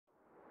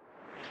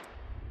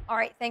All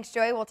right, thanks,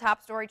 Joey. Well,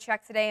 top story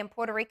check today in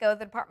Puerto Rico.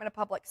 The Department of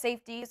Public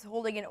Safety is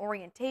holding an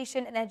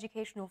orientation and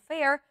educational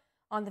fair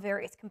on the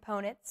various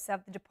components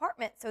of the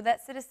department so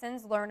that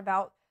citizens learn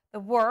about the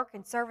work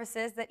and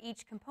services that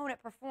each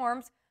component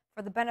performs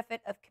for the benefit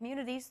of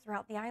communities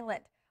throughout the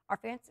island. Our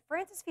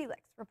Francis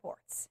Felix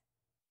reports.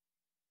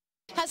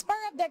 As part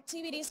of the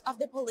activities of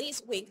the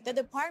Police Week, the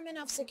Department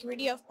of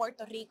Security of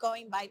Puerto Rico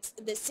invites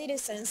the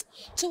citizens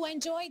to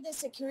enjoy the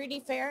security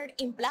fair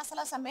in Plaza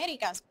Las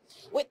Americas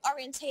with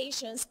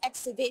orientations,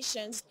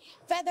 exhibitions,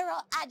 federal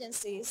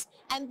agencies,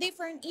 and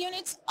different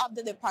units of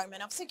the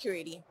Department of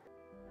Security.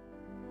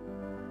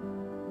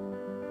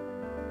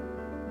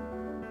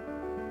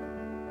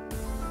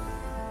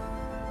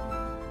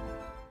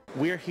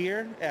 We're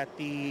here at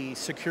the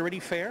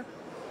security fair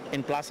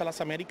in Plaza Las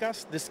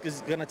Americas. This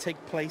is going to take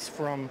place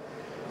from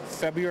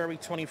February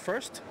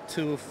 21st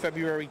to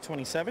February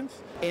 27th.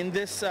 In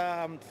this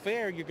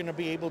fair, you're going to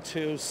be able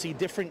to see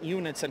different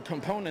units and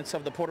components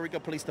of the Puerto Rico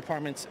Police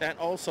Departments and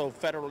also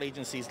federal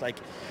agencies like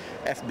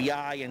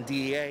FBI and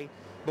DEA.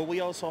 But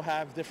we also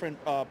have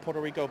different Puerto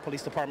Rico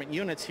Police Department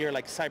units here,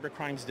 like Cyber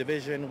Crimes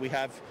Division. We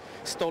have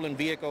stolen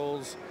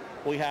vehicles.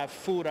 We have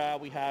FURA.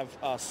 We have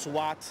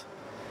SWAT.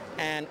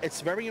 And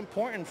it's very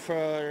important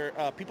for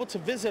people to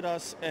visit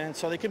us, and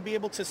so they can be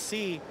able to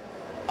see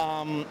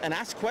and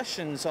ask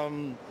questions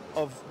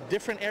of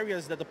different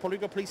areas that the Puerto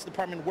Rico Police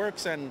Department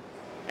works and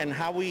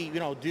how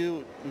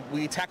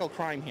we tackle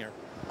crime here.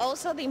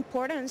 Also the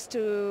importance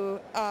to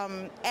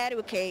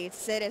educate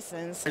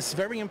citizens. It's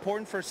very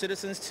important for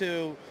citizens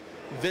to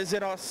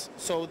visit us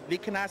so they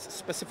can ask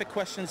specific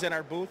questions in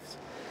our booths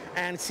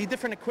and see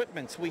different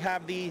equipments. We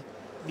have the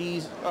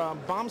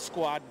bomb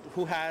squad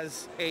who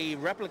has a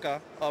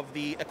replica of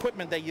the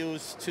equipment they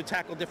use to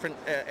tackle different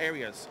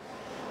areas.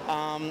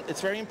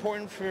 It's very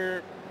important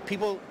for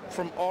people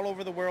from all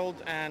over the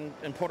world and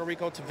in Puerto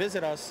Rico to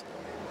visit us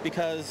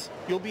because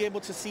you'll be able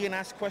to see and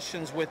ask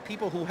questions with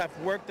people who have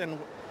worked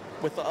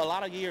with a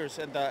lot of years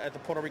at the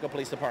Puerto Rico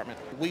Police Department.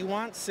 We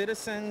want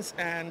citizens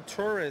and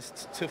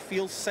tourists to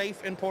feel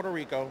safe in Puerto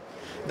Rico.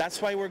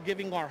 That's why we're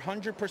giving our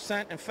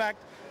 100%. In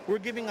fact, we're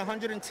giving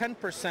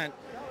 110%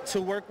 to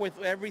work with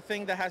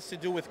everything that has to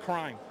do with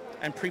crime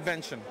and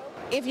prevention.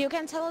 If you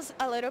can tell us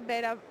a little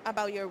bit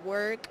about your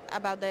work,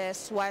 about the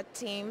SWAT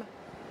team.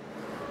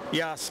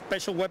 Yeah,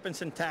 special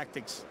weapons and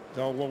tactics.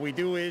 So what we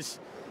do is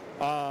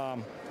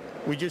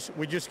we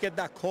just get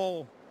that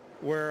call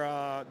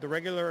where the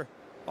regular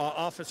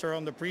officer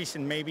on the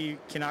precinct maybe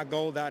cannot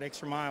go that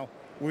extra mile.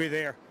 We're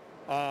there.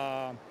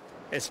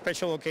 At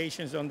special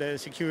occasions on the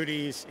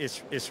security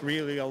is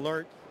really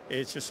alert.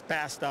 It's just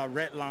past the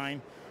red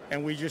line,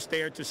 and we're just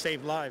there to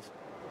save lives.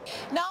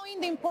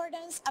 Knowing the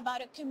importance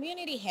about a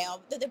community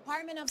help, the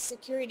Department of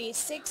Security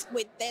seeks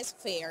with this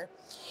fair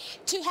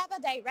to have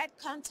a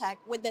direct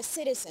contact with the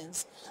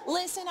citizens,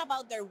 listen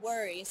about their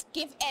worries,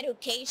 give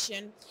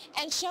education,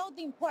 and show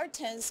the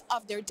importance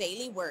of their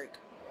daily work.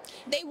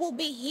 They will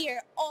be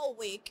here all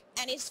week,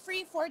 and it's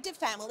free for the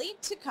family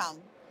to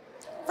come.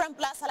 From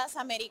Plaza Las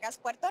Americas,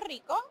 Puerto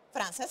Rico,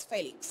 Francis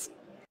Felix.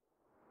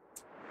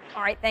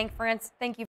 All right, thank you.